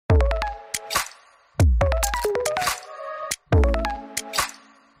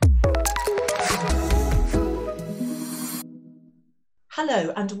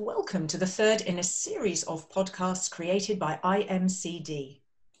Hello and welcome to the third in a series of podcasts created by IMCD,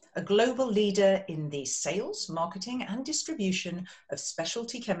 a global leader in the sales, marketing and distribution of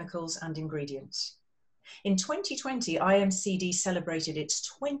specialty chemicals and ingredients. In 2020, IMCD celebrated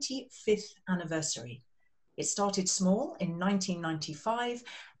its 25th anniversary. It started small in 1995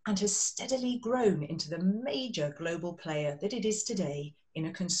 and has steadily grown into the major global player that it is today in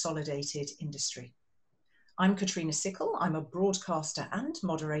a consolidated industry. I'm Katrina Sickle, I'm a broadcaster and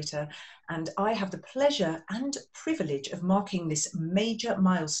moderator, and I have the pleasure and privilege of marking this major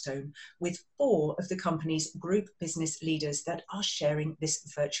milestone with 4 of the company's group business leaders that are sharing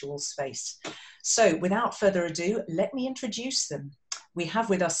this virtual space. So without further ado, let me introduce them. We have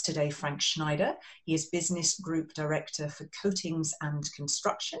with us today Frank Schneider. He is Business Group Director for Coatings and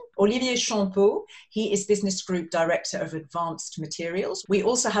Construction. Olivier Champeau, he is Business Group Director of Advanced Materials. We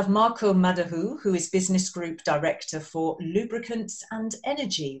also have Marco Madahu, who is Business Group Director for Lubricants and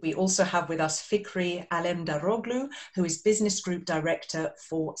Energy. We also have with us Fikri Alemdaroglu, who is Business Group Director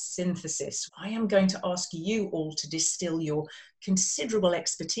for Synthesis. I am going to ask you all to distill your considerable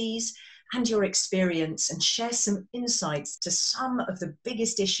expertise and your experience and share some insights to some of the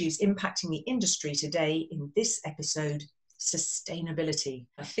biggest issues impacting the industry today in this episode, sustainability.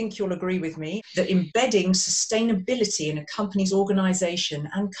 I think you'll agree with me that embedding sustainability in a company's organization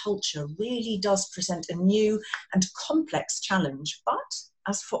and culture really does present a new and complex challenge. But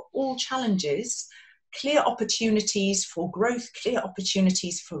as for all challenges, clear opportunities for growth, clear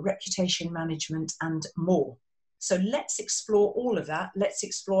opportunities for reputation management and more. So let's explore all of that. Let's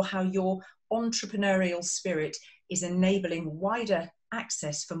explore how your entrepreneurial spirit is enabling wider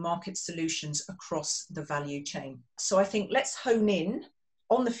access for market solutions across the value chain. So I think let's hone in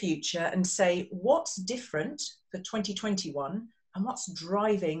on the future and say what's different for 2021 and what's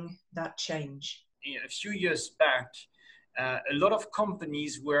driving that change. A few years back, a lot of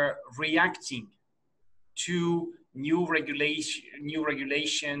companies were reacting to new regulation,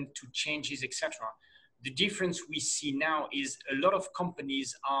 to changes, etc. The difference we see now is a lot of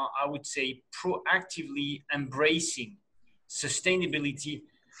companies are, I would say, proactively embracing sustainability,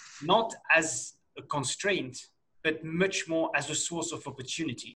 not as a constraint, but much more as a source of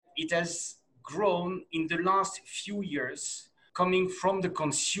opportunity. It has grown in the last few years, coming from the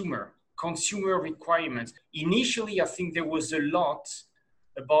consumer requirements. Initially, I think there was a lot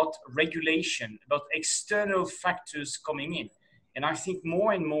about regulation, about external factors coming in. And I think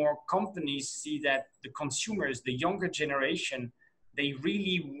more and more companies see that the consumers, the younger generation, they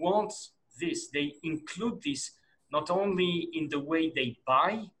really want this. They include this not only in the way they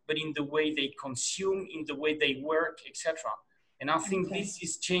buy, but in the way they consume, in the way they work, etc. And I think this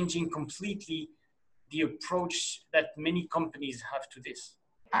is changing completely the approach that many companies have to this.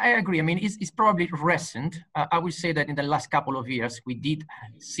 I agree. I mean, it's probably recent. I would say that in the last couple of years, we did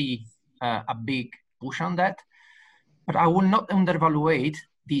see a big push on that. But I will not undervalue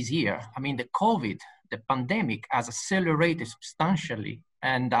this year. I mean, the pandemic has accelerated substantially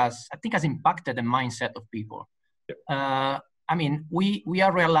and I think has impacted the mindset of people. Yep. I mean, we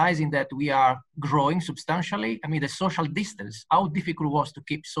are realizing that we are growing substantially. I mean, the social distance, how difficult it was to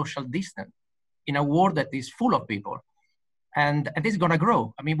keep social distance in a world that is full of people. And this is going to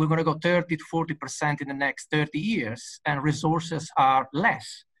grow. I mean, we're going to go 30 to 40% in the next 30 years and resources are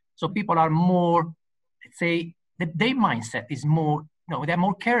less. So people are more, let's say, their mindset is more, they're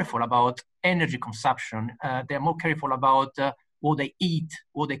more careful about energy consumption. They're more careful about what they eat,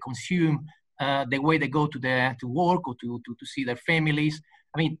 what they consume, the way they go to work or to see their families.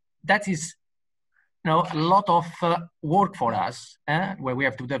 I mean, that is, a lot of work for us, where we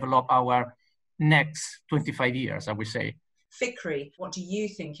have to develop our next 25 years, I would say. Fikri, what do you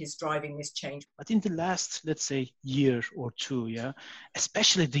think is driving this change? I think the last, let's say, year or two,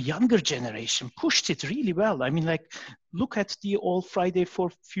 especially the younger generation pushed it really well. I mean, look at the All Friday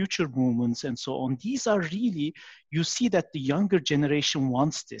for Future movements and so on. These are really, you see that the younger generation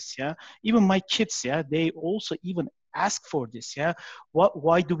wants this, Even my kids, they also even ask for this,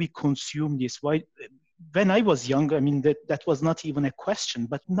 Why do we consume this? Why? When I was young, I mean, that was not even a question,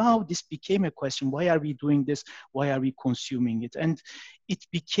 but now this became a question. Why are we doing this? Why are we consuming it? And it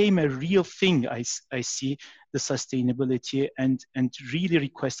became a real thing, I see, the sustainability and really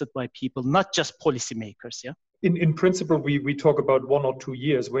requested by people, not just policymakers, In principle, we talk about 1 or 2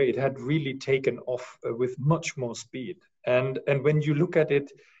 years where it had really taken off with much more speed. And when you look at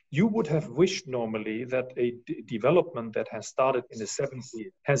it, you would have wished normally that a development that has started in the 70s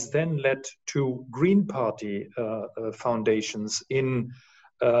has then led to Green Party foundations in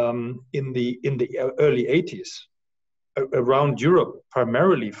the early 80s around Europe,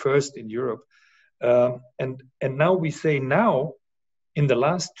 primarily first in Europe, and now we say In the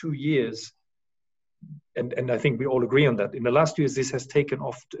last 2 years, and I think we all agree on that, in the last years, this has taken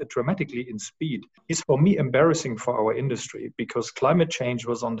off dramatically in speed. It's for me embarrassing for our industry because climate change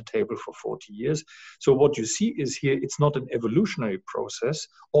was on the table for 40 years. So what you see is here, it's not an evolutionary process,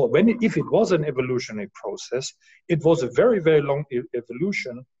 or if it was an evolutionary process, it was a very, very long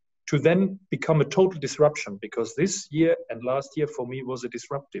evolution to then become a total disruption, because this year and last year for me was a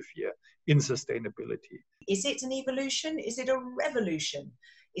disruptive year in sustainability. Is it an evolution? Is it a revolution?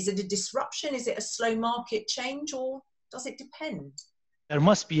 Is it a disruption? Is it a slow market change, or does it depend? There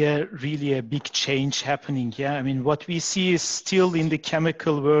must be really a big change happening. Yeah, I mean, what we see is still in the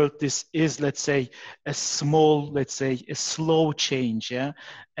chemical world, this is, let's say, a slow change. Yeah,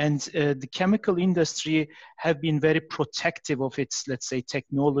 and the chemical industry have been very protective of its, let's say,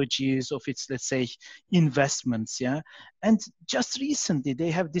 technologies, of its, let's say, investments. Yeah, and just recently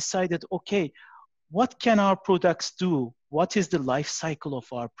they have decided, okay, what can our products do? What is the life cycle of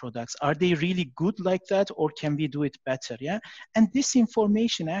our products? Are they really good like that, or can we do it better? Yeah. And this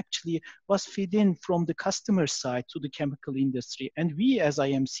information actually was fed in from the customer side to the chemical industry. And we as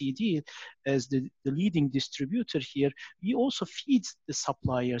IMCD, as the leading distributor here, we also feed the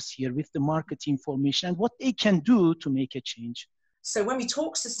suppliers here with the market information and what they can do to make a change. So when we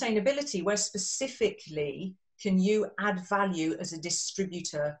talk sustainability, where specifically can you add value as a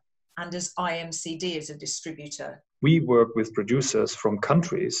distributor and as IMCD as a distributor? We work with producers from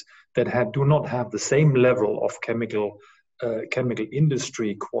countries that do not have the same level of chemical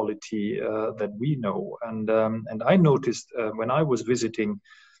industry quality that we know. And I noticed when I was visiting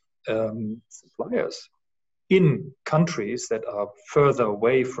suppliers in countries that are further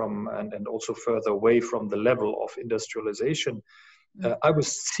away from and also further away from the level of industrialization, I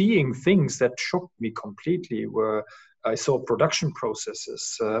was seeing things that shocked me completely, where I saw production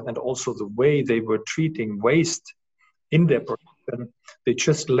processes and also the way they were treating waste in their production. They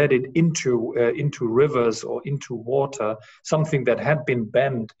just let it into rivers or into water, something that had been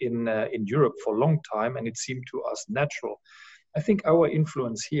banned in Europe for a long time, and it seemed to us natural. I think our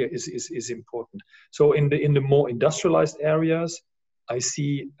influence here is important. So in the more industrialized areas, I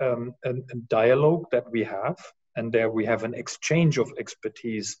see a dialogue that we have, and there we have an exchange of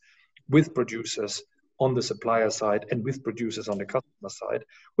expertise with producers on the supplier side and with producers on the customer side.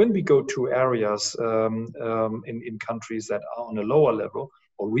 When we go to areas in countries that are on a lower level,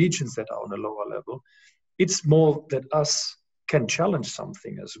 or regions that are on a lower level, it's more that us can challenge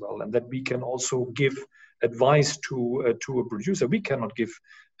something as well, and that we can also give advice to a producer. We cannot give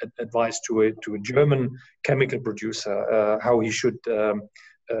advice to a German chemical producer how he should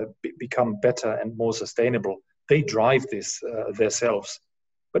become better and more sustainable. They drive this themselves.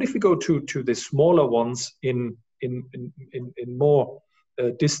 But if we go to the smaller ones in more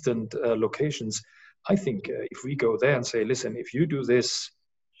distant locations, I think if we go there and say, listen, if you do this,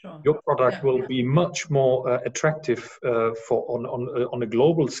 sure, your product will be much more attractive on a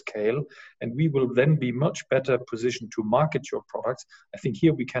global scale, and we will then be much better positioned to market your products. I think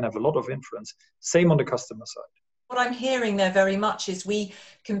here we can have a lot of influence. Same on the customer side. What I'm hearing there very much is we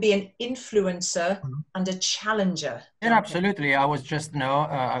can be an influencer and a challenger. Yeah, absolutely. I was just,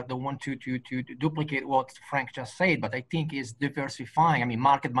 I don't want to duplicate what Frank just said, but I think it's diversifying. I mean,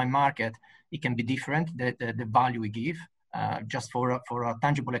 market by market, it can be different, the value we give. Just for a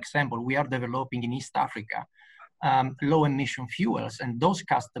tangible example, we are developing in East Africa low emission fuels, and those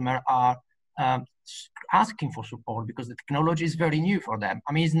customers are asking for support because the technology is very new for them.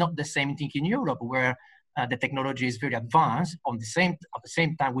 I mean, it's not the same thing in Europe, where the technology is very advanced. At the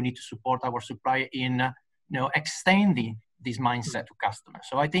same time, we need to support our supplier in extending this mindset to customers.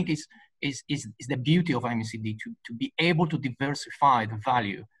 So I think it's the beauty of IMCD to be able to diversify the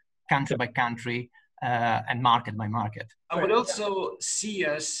value country by country and market by market. I would also see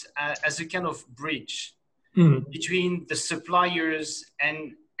us as a kind of bridge between the suppliers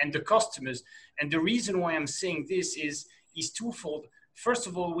and the customers. And the reason why I'm saying this is twofold. First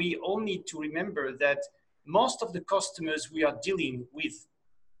of all, we all need to remember that most of the customers we are dealing with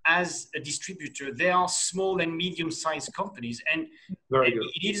as a distributor, they are small and medium-sized companies. And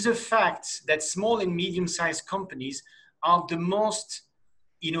it is a fact that small and medium-sized companies are the most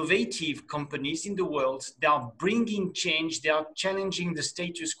innovative companies in the world. They are bringing change. They are challenging the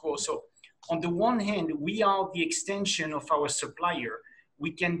status quo. So on the one hand, we are the extension of our supplier.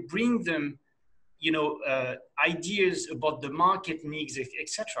 We can bring them ideas about the market needs,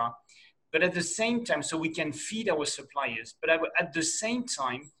 etc. But at the same time, so we can feed our suppliers. But at the same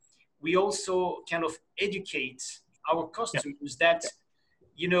time, we also kind of educate our customers that,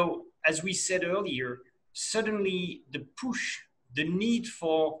 as we said earlier, suddenly the need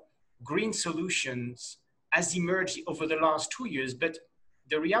for green solutions has emerged over the last 2 years. But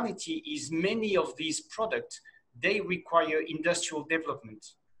the reality is many of these products, they require industrial development.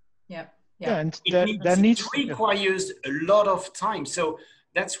 Yeah. And It requires a lot of time. So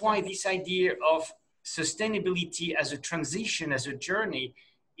that's why this idea of sustainability as a transition, as a journey,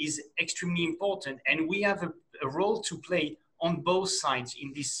 is extremely important. And we have a role to play on both sides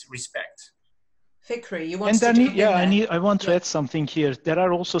in this respect. Fikri, you want to jump in there? I want to add something here. There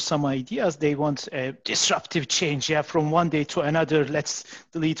are also some ideas. They want a disruptive change. Yeah, from one day to another, let's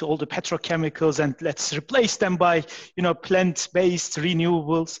delete all the petrochemicals and let's replace them by, plant-based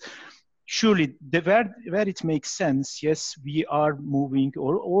renewables. Surely, where it makes sense, yes, we are moving,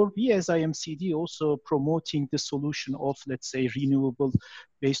 or we as IMCD also promoting the solution of, let's say,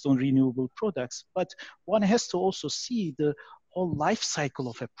 based on renewable products. But one has to also see the whole life cycle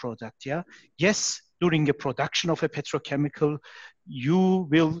of a product. Yeah. Yes, during the production of a petrochemical, you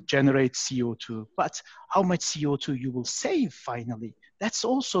will generate CO2, but how much CO2 you will save finally? That's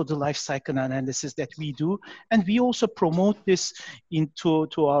also the life cycle analysis that we do. And we also promote this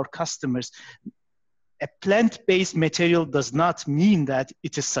to our customers. A plant-based material does not mean that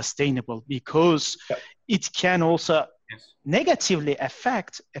it is sustainable, because it can also negatively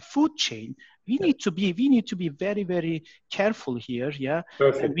affect a food chain. We need to be very, very careful here. Yeah.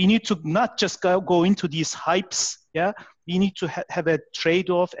 And we need to not just go into these hypes. Yeah. We need to have a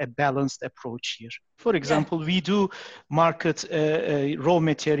trade-off, a balanced approach here. For example, we do market raw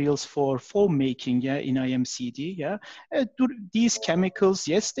materials for foam making, in IMCD. Yeah. These chemicals,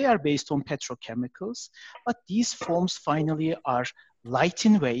 yes, they are based on petrochemicals, but these foams finally are light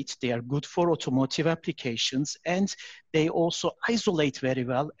in weight, they are good for automotive applications, and they also isolate very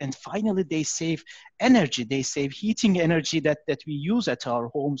well. And finally, they save energy. They save heating energy that we use at our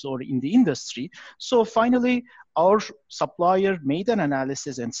homes or in the industry. So finally, our supplier made an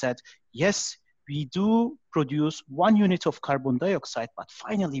analysis and said, yes, we do produce 1 unit of carbon dioxide, but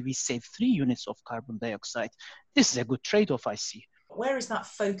finally we save 3 units of carbon dioxide. This is a good trade-off, I see. Where is that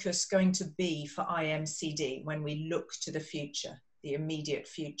focus going to be for IMCD when we look to the future, the immediate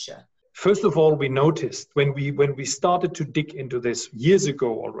future? First of all, we noticed when we started to dig into this years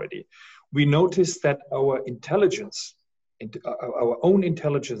ago already, we noticed that our intelligence, our own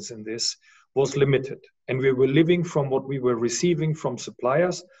intelligence in this was limited. And we were living from what we were receiving from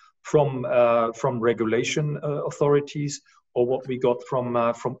suppliers, from regulation authorities, or what we got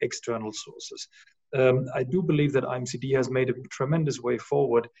from external sources. I do believe that IMCD has made a tremendous way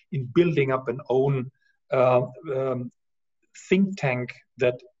forward in building up an own think tank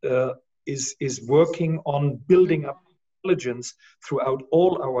that is working on building up intelligence throughout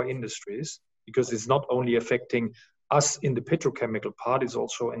all our industries, because it's not only affecting us in the petrochemical part, it's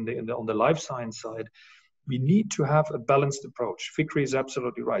also on the life science side. We need to have a balanced approach. Fikri is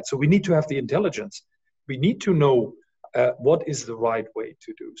absolutely right. So we need to have the intelligence. We need to know what is the right way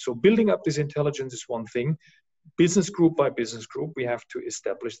to do. So building up this intelligence is one thing. Business group by business group, we have to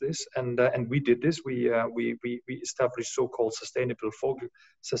establish this, and we did this. We established so-called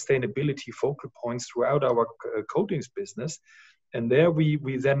sustainability focal points throughout our coatings business, and there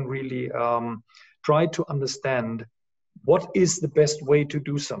we then really try to understand what is the best way to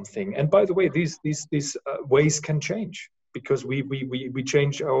do something. And by the way, these ways can change because we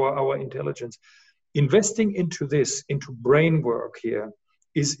change our intelligence. Investing into brain work here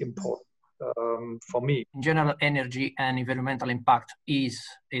is important. For me, in general, energy and environmental impact is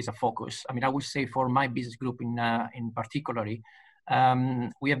a focus. I mean, I would say for my business group in particularly,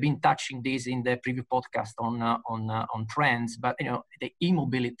 we have been touching this in the previous podcast on trends, but the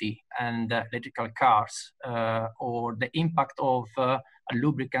e-mobility and electrical cars, or the impact of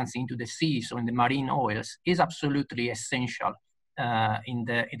lubricants into the seas or in the marine oils is absolutely essential in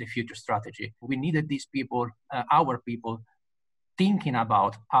the future strategy. We needed these people, our people, thinking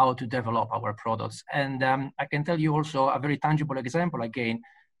about how to develop our products. And I can tell you also a very tangible example again.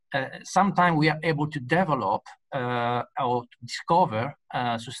 Sometimes we are able to develop or discover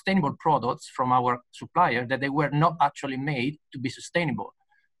sustainable products from our supplier that they were not actually made to be sustainable.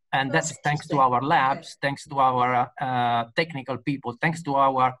 And that's thanks to our labs, thanks to our technical people, thanks to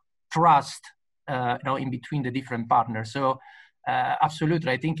our trust in between the different partners. So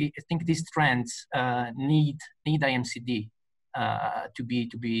absolutely, I think these trends need IMCD to be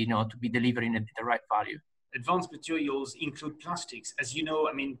delivering the right value. Advanced materials include plastics. As you know,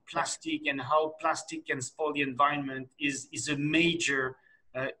 I mean, plastic and how plastic can spoil the environment is a major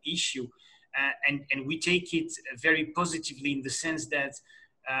issue. And we take it very positively in the sense that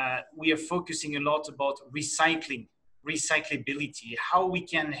we are focusing a lot about recyclability, how we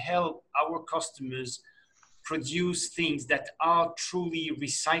can help our customers produce things that are truly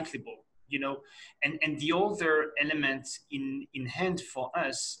recyclable. you know. And the other element in hand for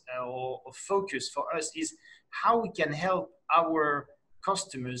us, or focus for us, is how we can help our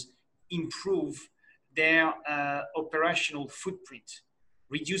customers improve their operational footprint,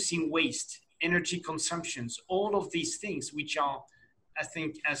 reducing waste, energy consumptions, all of these things, which are, I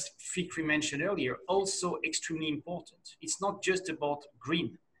think, as Fikri mentioned earlier, also extremely important. It's not just about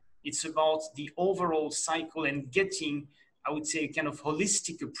green. It's about the overall cycle and getting, I would say, a kind of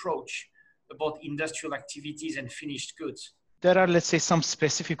holistic approach about industrial activities and finished goods. There are, let's say, some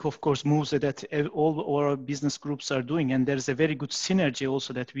specific, of course, moves that all our business groups are doing, and there's a very good synergy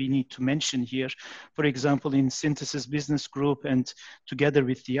also that we need to mention here. For example, in Synthesis Business Group and together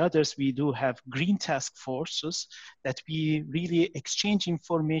with the others, we do have green task forces that we really exchange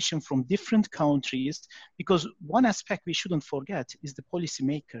information from different countries, because one aspect we shouldn't forget is the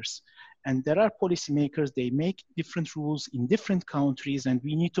policymakers. And there are policymakers, they make different rules in different countries, and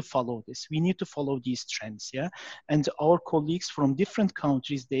we need to follow this. We need to follow these trends, yeah? And our colleagues from different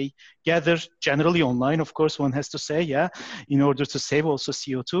countries, they gather generally online, of course, one has to say, yeah, in order to save also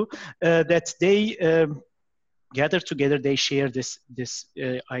CO2, that they gather together, they share this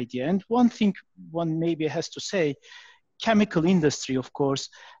idea. And one thing one maybe has to say, chemical industry, of course,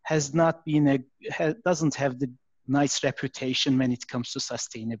 has not been doesn't have the nice reputation when it comes to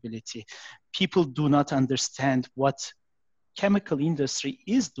sustainability. People do not understand what chemical industry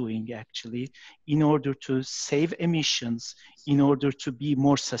is doing actually in order to save emissions, in order to be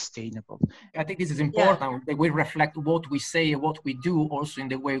more sustainable. I think this is important, that we reflect what we say, what we do, also in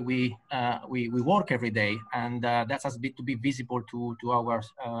the way we work every day, and that has to be visible to our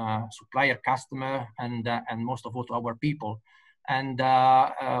supplier, customer, and most of all to our people. And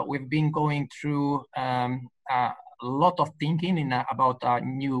we've been going through a lot of thinking about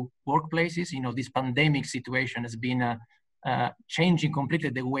new workplaces. You know, this pandemic situation has been changing completely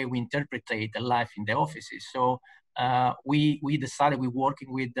the way we interpret the life in the offices. So we decided we're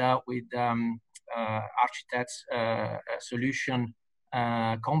working with architects, solution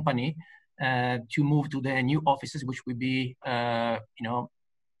company to move to the new offices, which will be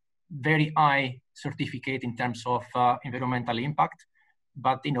very high certificate in terms of environmental impact.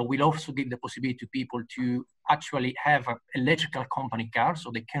 But we'll also give the possibility to people to actually have an electrical company car,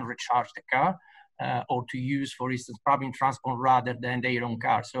 so they can recharge the car, or to use, for instance, public transport rather than their own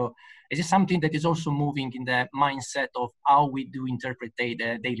car. So it is something that is also moving in the mindset of how we do interpret the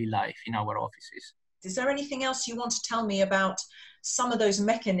daily life in our offices. Is there anything else you want to tell me about some of those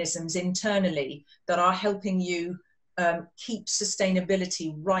mechanisms internally that are helping you keep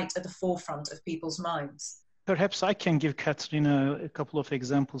sustainability right at the forefront of people's minds? Perhaps I can give Katrina a couple of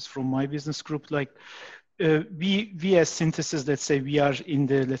examples from my business group. Like we as Synthesis, let's say we are in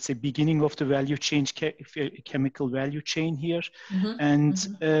the beginning of the value chain, chemical value chain here, and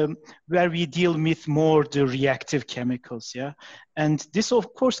where we deal with more the reactive chemicals, yeah. And this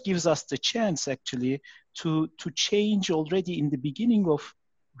of course gives us the chance actually to change already in the beginning of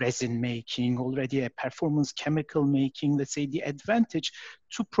resin making, already a performance chemical making, let's say, the advantage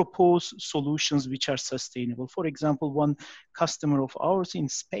to propose solutions which are sustainable. For example, one customer of ours in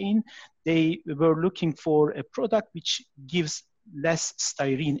Spain, they were looking for a product which gives less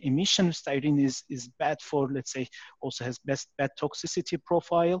styrene emission. Styrene is bad for, let's say, also has bad toxicity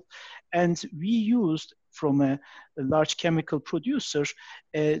profile. And we used from a large chemical producer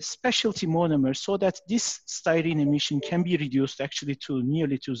a specialty monomer so that this styrene emission can be reduced actually to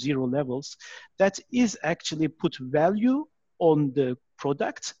nearly to zero levels. That is actually put value on the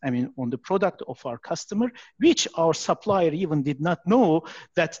product, on the product of our customer, which our supplier even did not know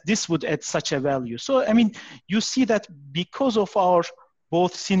that this would add such a value. So, you see that because of our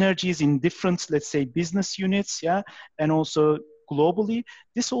both synergies in different, let's say, business units, yeah, and also globally,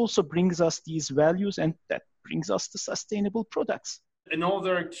 this also brings us these values, and that brings us the sustainable products.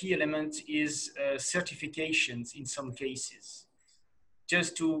 Another key element is certifications in some cases,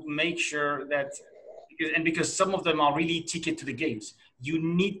 just to make sure that, because some of them are really ticket to the games, you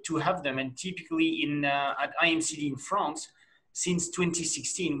need to have them. And typically at IMCD in France, since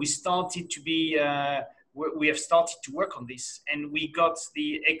 2016, we have started to work on this, and we got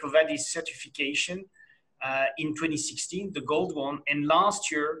the EcoVadis certification in 2016, the gold one, and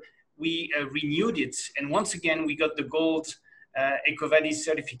last year we renewed it, and once again we got the gold EcoVadis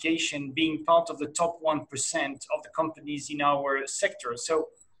certification, being part of the top 1% of the companies in our sector. So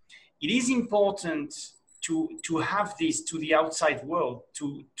it is important to have this to the outside world,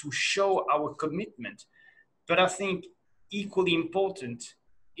 to show our commitment. But I think equally important,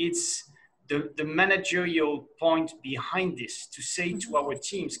 it's the managerial point behind this, to say to our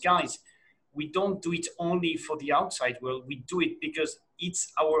teams, guys, we don't do it only for the outside world. We do it because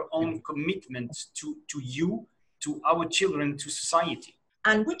it's our own commitment to you, to our children, to society.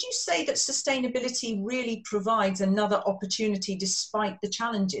 And would you say that sustainability really provides another opportunity despite the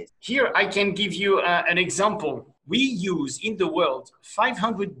challenges? Here, I can give you an example. We use in the world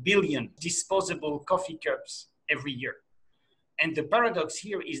 500 billion disposable coffee cups every year. And the paradox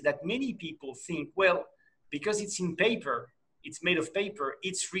here is that many people think, well, because it's in paper, it's made of paper,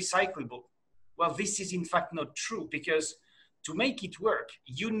 it's recyclable. Well, this is in fact not true, because to make it work,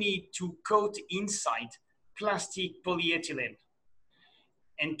 you need to coat inside plastic polyethylene.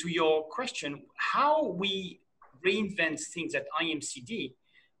 And to your question, how we reinvent things at IMCD?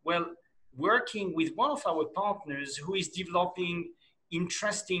 Well, working with one of our partners who is developing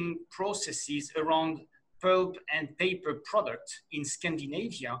interesting processes around pulp and paper products in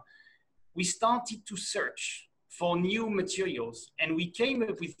Scandinavia, we started to search for new materials, and we came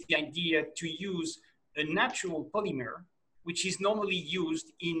up with the idea to use a natural polymer, which is normally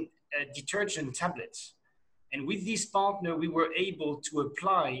used in detergent tablets. And with this partner, we were able to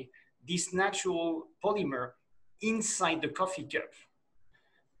apply this natural polymer inside the coffee cup.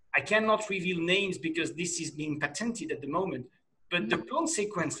 I cannot reveal names because this is being patented at the moment, but the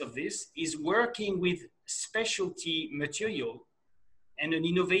consequence of this is working with specialty material and an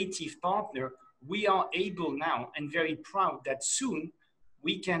innovative partner. We are able now, and very proud that soon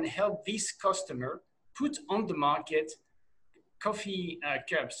we can help this customer put on the market coffee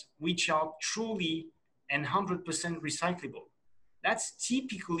cups which are truly and 100% recyclable. That's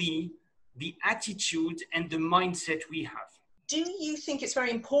typically the attitude and the mindset we have. Do you think it's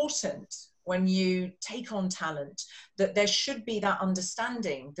very important when you take on talent that there should be that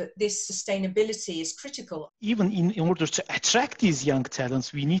understanding that this sustainability is critical? Even in order to attract these young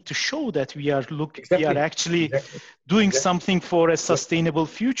talents, we need to show that we are actually doing something for a sustainable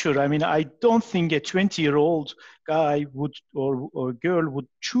future. I mean, I don't think a 20-year-old guy would or girl would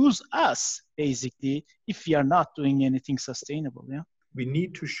choose us basically if we are not doing anything sustainable. Yeah. We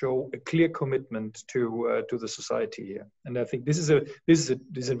need to show a clear commitment to the society here, and I think this is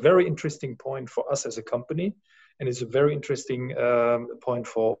a very interesting point for us as a company, and it's a very interesting point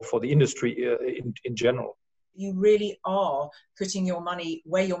for the industry in general. You really are putting your money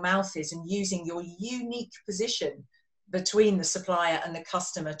where your mouth is and using your unique position between the supplier and the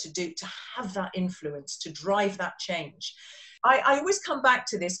customer to have that influence, to drive that change. I always come back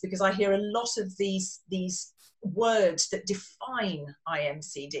to this because I hear a lot of these words that define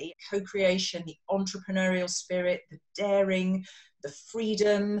IMCD: co-creation, the entrepreneurial spirit, the daring, the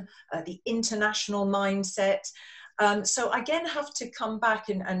freedom, the international mindset. So I again have to come back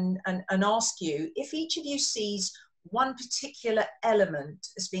and ask you if each of you sees one particular element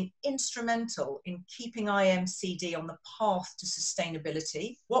as being instrumental in keeping IMCD on the path to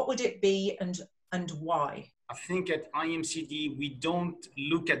sustainability. What would it be and why? I think at IMCD, we don't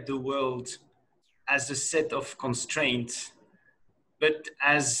look at the world as a set of constraints, but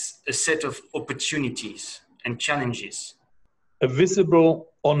as a set of opportunities and challenges. A visible,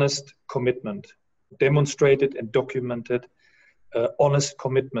 honest commitment, demonstrated and documented, honest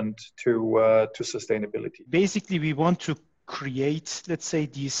commitment to sustainability. Basically, we want to create, let's say,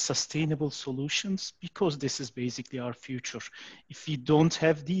 these sustainable solutions because this is basically our future. If we don't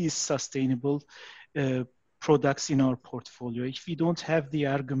have these sustainable products in our portfolio, if we don't have the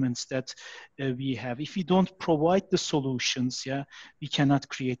arguments that we have, if we don't provide the solutions, we cannot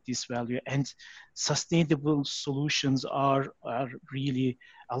create this value. And sustainable solutions are really,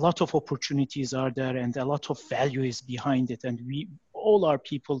 a lot of opportunities are there and a lot of value is behind it. And all our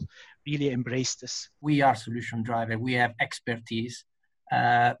people really embrace this. We are solution driven, we have expertise,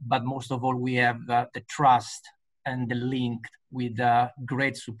 but most of all, we have the trust and the link with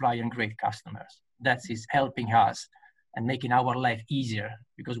great supplier and great customers. That is helping us and making our life easier,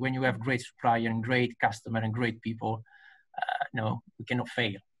 because when you have great supplier and great customer and great people, we cannot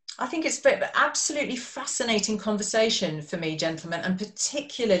fail. I think it's an absolutely fascinating conversation for me, gentlemen, and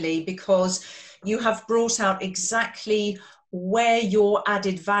particularly because you have brought out exactly where your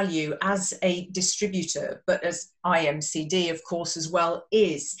added value as a distributor, but as IMCD, of course, as well,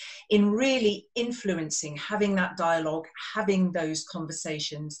 is in really influencing, having that dialogue, having those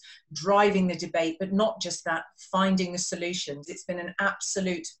conversations, driving the debate, but not just that, finding the solutions. It's been an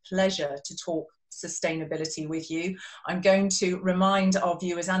absolute pleasure to talk sustainability with you. I'm going to remind our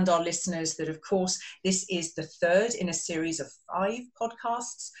viewers and our listeners that, of course, this is the third in a series of 5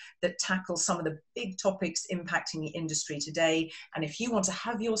 podcasts that tackle some of the big topics impacting the industry today. And if you want to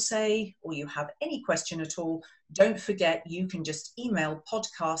have your say, or you have any question at all, don't forget you can just email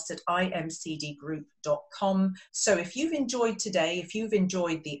podcast@imcdgroup.com. So if you've enjoyed today, if you've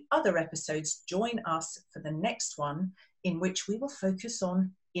enjoyed the other episodes, join us for the next one, in which we will focus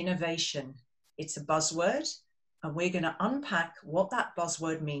on innovation. It's a buzzword, and we're going to unpack what that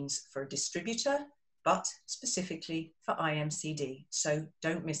buzzword means for a distributor, but specifically for IMCD. So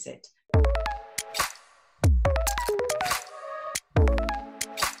don't miss it.